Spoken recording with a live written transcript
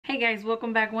Hey guys,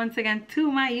 welcome back once again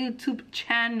to my YouTube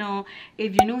channel.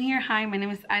 If you're new here, hi, my name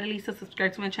is Idalixa.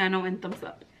 Subscribe to my channel and thumbs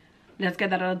up. Let's get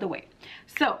that out of the way.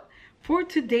 So for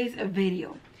today's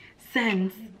video,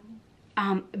 since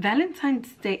Valentine's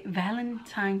Day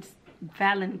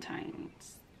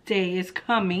is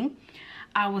coming,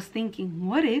 I was thinking,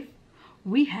 what if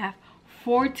we have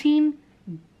 14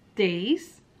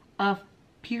 days of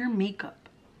pure makeup?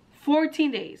 14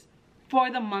 days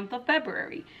for the month of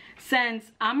February.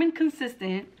 Since I'm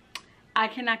inconsistent, I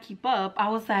cannot keep up, I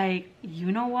was like,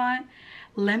 you know what,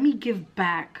 let me give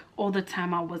back all the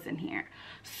time I wasn't here.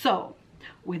 So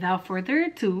without further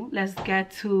ado, let's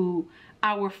get to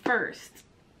our first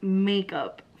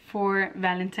makeup for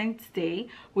Valentine's Day,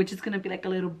 which is gonna be like a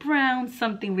little brown,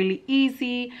 something really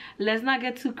easy. Let's not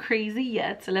get too crazy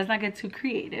yet, so let's not get too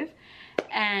creative.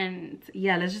 And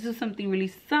yeah, let's just do something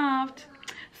really soft,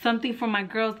 something for my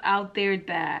girls out there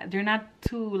that they're not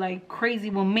too like crazy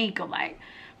with makeup, like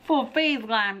full face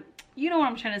glam, you know what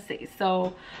I'm trying to say.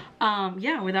 So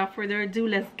yeah, without further ado,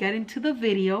 let's get into the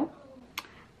video,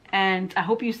 and I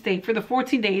hope you stay for the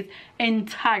 14 days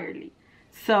entirely.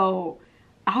 So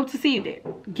I hope to see you there.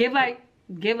 Give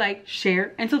like,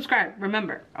 share, and subscribe,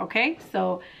 remember, okay?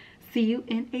 So see you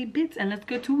in a bit, and let's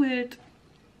get to it.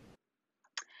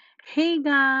 Hey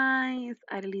guys,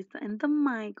 Idalixa and the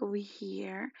mic over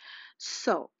here.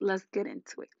 So let's get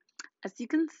into it. As you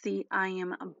can see, I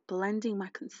am blending my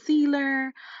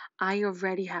concealer. I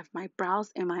already have my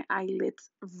brows and my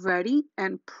eyelids ready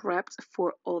and prepped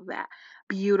for all that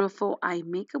beautiful eye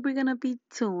makeup we're gonna be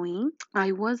doing.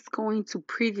 I was going to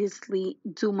previously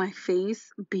do my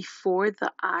face before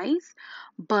the eyes,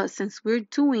 but since we're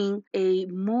doing a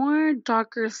more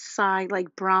darker side,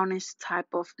 like brownish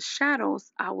type of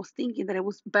shadows, I was thinking that it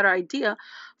was a better idea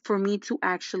for me to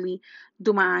actually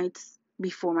do my eyes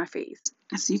before my face.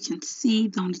 As you can see,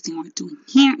 the only thing we're doing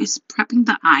here is prepping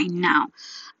the eye. Now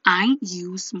I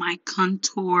use my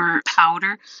contour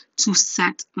powder to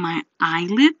set my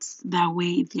eyelids, that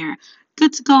way they're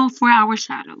good to go for our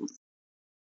shadows.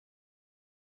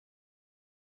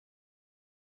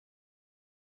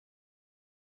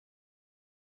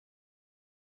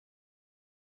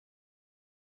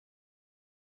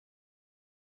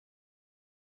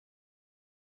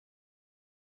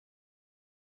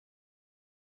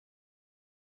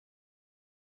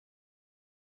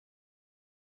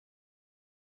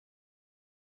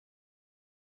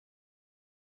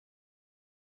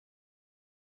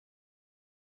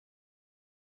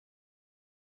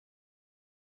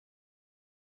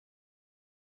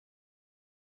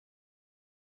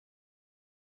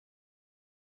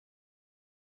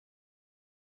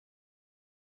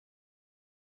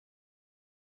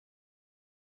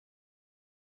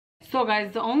 So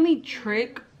guys, the only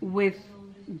trick with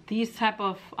these type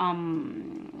of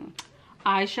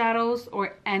eyeshadows,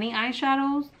 or any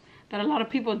eyeshadows, that a lot of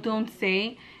people don't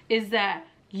say is that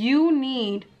you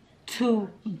need to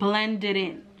blend it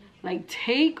in. Like,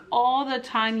 take all the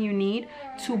time you need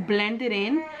to blend it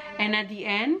in, and at the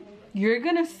end you're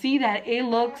gonna see that it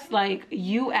looks like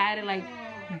you added like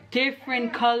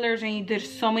different colors and you did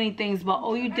so many things, but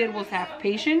all you did was have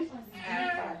patience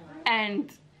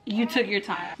and you took your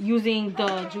time using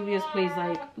the Juvia's Place,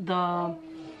 like the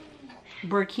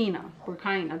Burkina,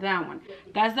 that one.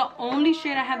 That's the only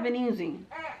shade I have been using.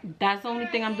 That's the only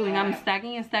thing I'm doing. I'm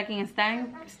stacking and stacking and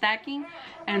stacking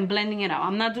and blending it out.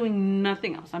 I'm not doing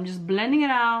nothing else. I'm just blending it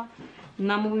out. I'm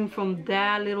not moving from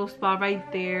that little spot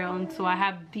right there until I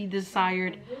have the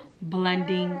desired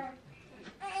blending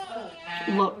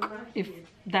look, if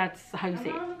that's how you say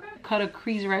it. Cut a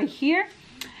crease right here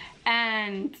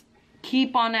and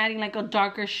keep on adding like a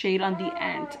darker shade on the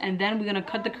end, and then we're gonna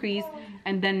cut the crease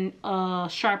and then a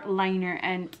sharp liner,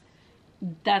 and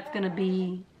that's gonna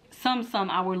be some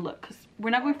our look, because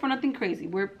we're not going for nothing crazy.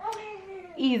 We're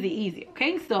easy,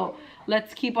 okay? So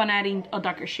let's keep on adding a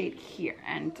darker shade here,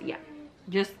 and yeah,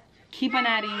 just keep on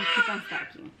adding, keep on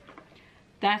stacking.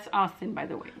 That's Austin, by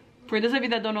the way. For those of you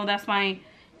that don't know, that's my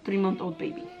 3-month-old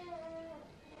baby.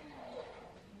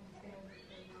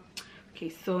 Okay,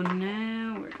 so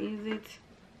now, where is it?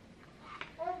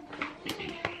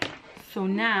 So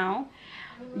now,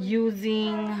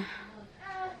 using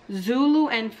Zulu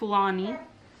and Fulani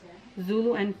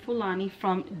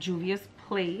from Juvia's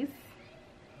Place.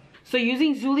 So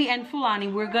using Zulu and Fulani,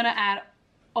 we're gonna add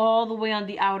all the way on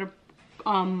the outer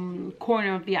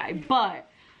corner of the eye.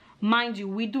 But mind you,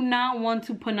 we do not want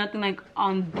to put nothing like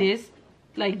on this,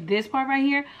 like this part right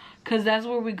here, because that's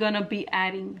where we're gonna be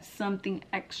adding something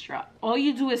extra. All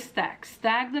you do is stack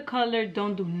the color.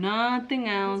 Don't do nothing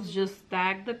else. Just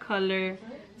stack the color,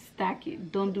 stack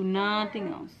it. Don't do nothing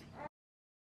else.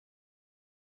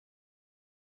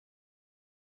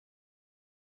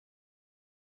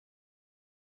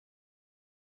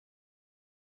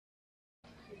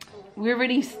 we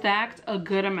already stacked a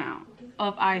good amount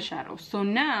of eyeshadow. So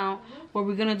now what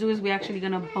we're gonna do is we're actually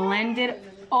gonna blend it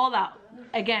all out.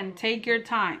 Again, take your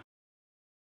time.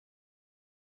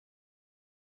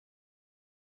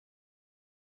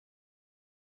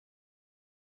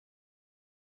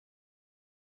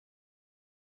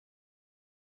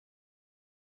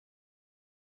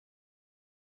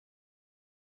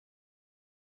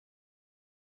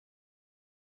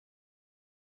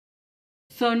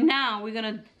 So now we're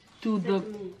gonna do the,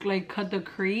 like, cut the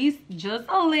crease just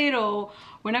a little.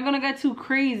 We're not gonna get too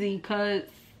crazy because,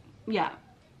 yeah,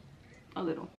 a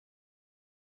little.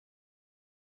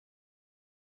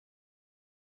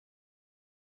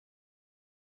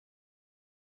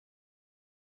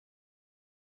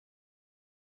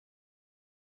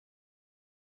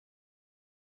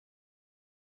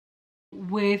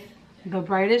 With the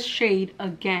brightest shade,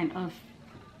 again, of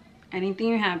anything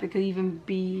you have, it could even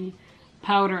be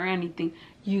powder or anything,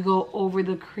 you go over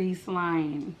the crease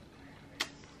line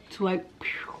to, like,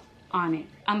 on it.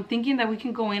 I'm thinking that we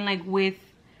can go in like with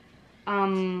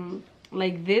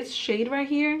like this shade right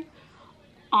here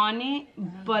on it,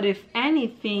 but if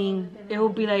anything it will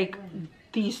be like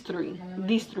these three,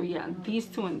 yeah, these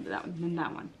two and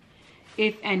that one,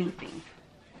 if anything.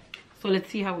 So let's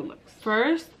see how it looks.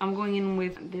 First, I'm going in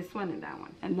with this one and that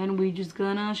one. And then we're just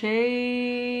gonna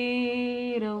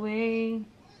shade away.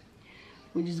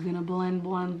 We're just gonna blend,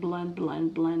 blend, blend,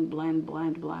 blend, blend, blend,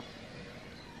 blend, blend.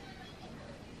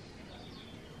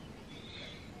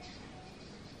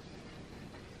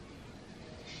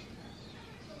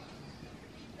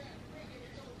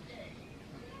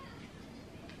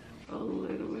 A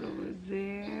little bit over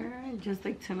there, just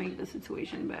like to make the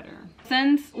situation better.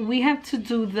 Since we have to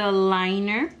do the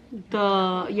liner,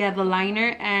 the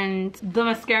liner and the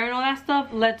mascara and all that stuff,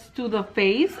 let's do the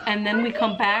face and then we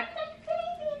come back.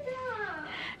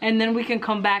 And then we can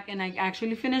come back and like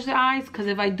actually finish the eyes, because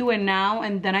if I do it now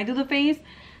and then I do the face,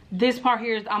 this part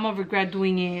here is, I'm gonna regret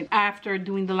doing it after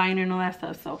doing the liner and all that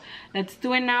stuff. So let's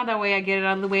do it now, that way I get it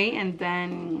out of the way and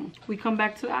then we come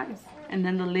back to the eyes. And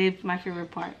then the lips, my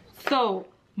favorite part. So,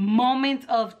 moment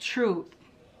of truth,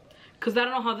 because I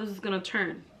don't know how this is gonna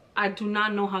turn. I do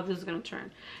not know how this is gonna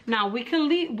turn. Now we can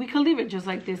leave it just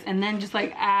like this and then just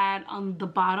like add on the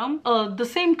bottom the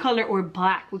same color or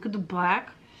black. We could do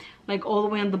black, like all the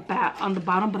way on the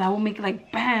bottom, but that will make it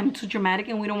like bam, too dramatic,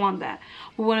 and we don't want that.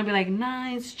 We want to be like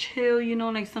nice, chill, you know,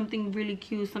 like something really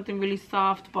cute, something really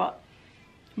soft, but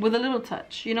with a little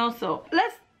touch, you know. So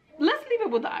let's leave it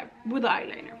with the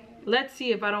eyeliner. Let's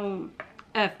see if I don't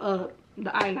F up the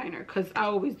eyeliner, because I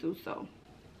always do. So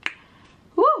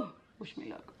whoo, wish me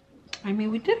luck. I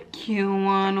mean, we did a cute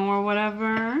one or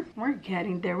whatever. We're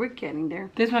getting there, we're getting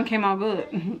there. This one came out good.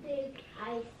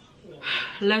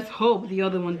 Let's hope the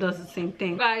other one does the same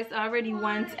thing. Guys, I already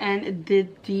went and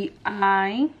did the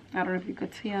eye. I don't know if you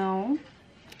could tell.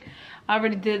 I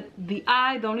already did the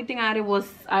eye. The only thing I added was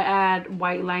I add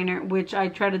white liner, which I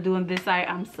try to do on this eye.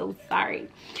 I'm so sorry.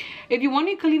 If you want,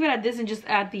 you can leave it at this and just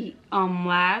add the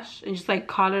lash and just like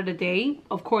call it a day.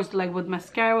 Of course, like with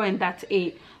mascara, and that's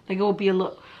it. Like it will be a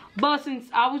look. But since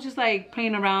I was just like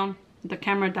playing around, the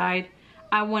camera died,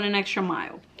 I went an extra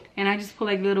mile. And I just put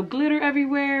like little glitter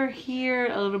everywhere, here,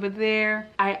 a little bit there.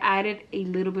 I added a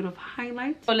little bit of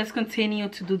highlight. So let's continue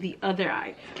to do the other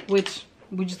eye, which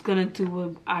we're just gonna do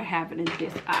what I have it in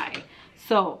this eye.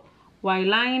 So white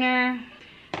liner.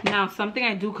 Now something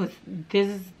I do, because this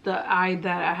is the eye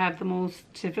that I have the most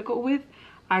difficult with,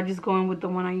 I just go in with the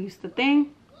one I used to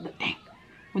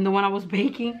when the one I was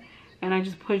baking, and I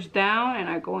just push down and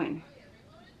I go in.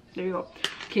 There you go.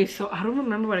 Okay, so I don't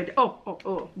remember what I did.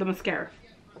 Oh, the mascara.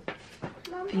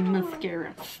 The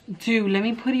mascara. Dude, let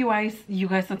me put you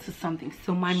guys onto something.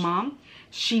 So my mom,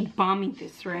 she bought me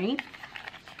this, right?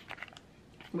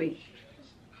 Wait.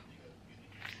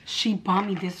 She bought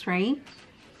me this, right?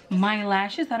 My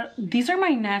lashes, these are my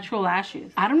natural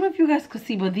lashes. I don't know if you guys could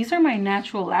see, but these are my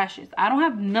natural lashes. I don't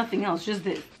have nothing else, just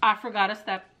this. I forgot a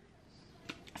step.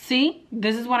 See?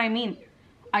 This is what I mean.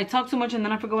 I talk too much and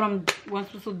then I forget what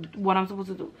I'm supposed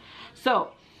to do.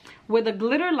 So, with a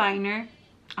glitter liner,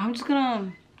 I'm just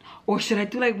gonna, or should I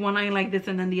do like one eye like this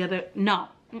and then the other? No.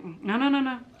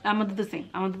 No. I'm gonna do the same.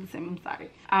 I'm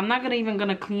sorry. I'm not even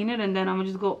gonna clean it and then I'm gonna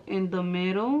just go in the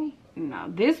middle. Now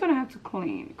this one I have to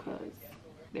clean, because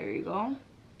there you go.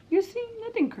 You see,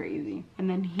 nothing crazy. And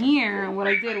then here, what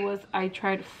I did was I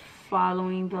tried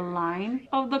following the line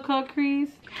of the cut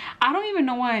crease. I don't even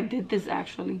know why I did this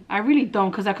actually. I really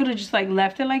don't, because I could have just like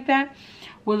left it like that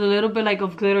with a little bit like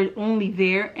of glitter only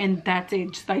there and that's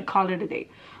it, just like call it a day.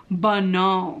 But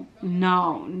no.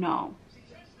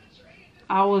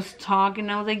 I was talking,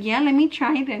 I was like, yeah, let me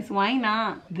try this, why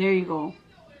not? There you go.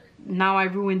 Now I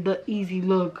ruined the easy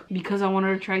look because I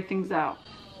wanted to try things out.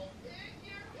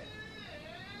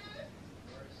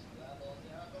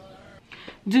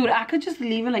 Dude, I could just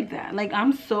leave it like that. Like,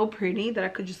 I'm so pretty that I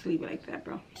could just leave it like that,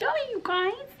 bro. So you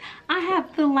guys, I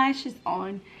have the lashes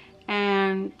on,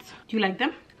 and do you like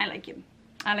them? I like it.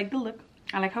 I like the look.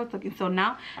 I like how it's looking. So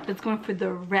now let's go in for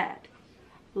the red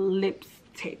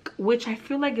lipstick, which I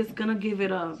feel like is gonna give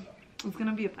it a, it's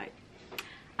gonna be a vibe.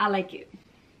 I like it.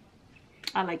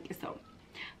 I like it. So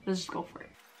let's just go for it.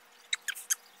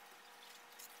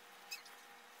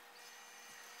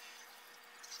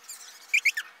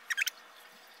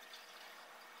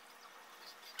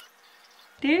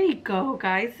 There you go,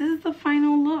 guys. This is the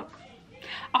final look.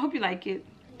 I hope you like it.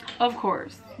 Of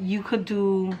course, you could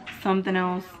do something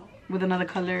else with another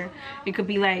color. It could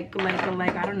be like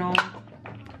I don't know.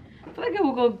 I feel like it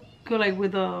will go like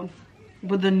with the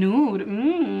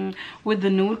nude. With the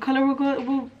nude color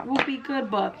will be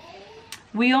good, but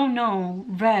we all know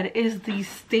red is the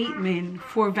statement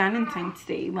for Valentine's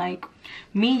Day. Like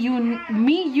me,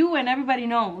 you, and everybody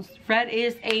knows red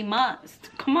is a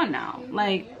must. Come on now,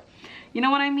 like. You know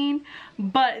what I mean?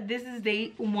 But this is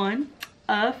day 1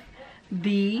 of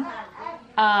the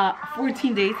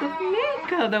 14 days of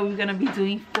makeup that we're gonna be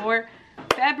doing for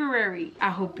February. I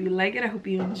hope you like it. I hope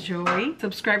you enjoy.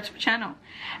 Subscribe to the channel,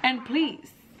 and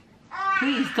please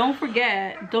don't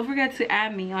forget to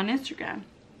add me on Instagram.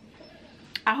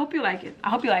 I hope you like it. I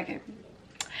hope you like it.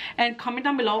 And comment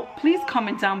down below. Please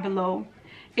comment down below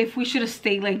if we should have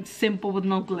stayed like simple with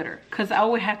no glitter, because I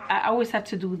always have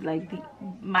to do like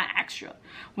my extra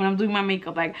when I'm doing my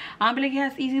makeup. Like I'm like,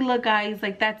 yes, easy look, guys,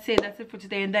 like that's it for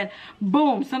today, and then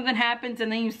boom, something happens, and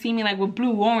then you see me like with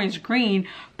blue, orange, green,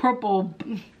 purple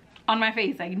on my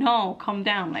face. Like, no, calm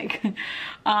down. Like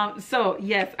so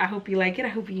yes, I hope you like it. I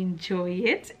hope you enjoy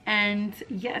it, and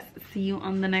yes, see you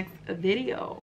on the next video.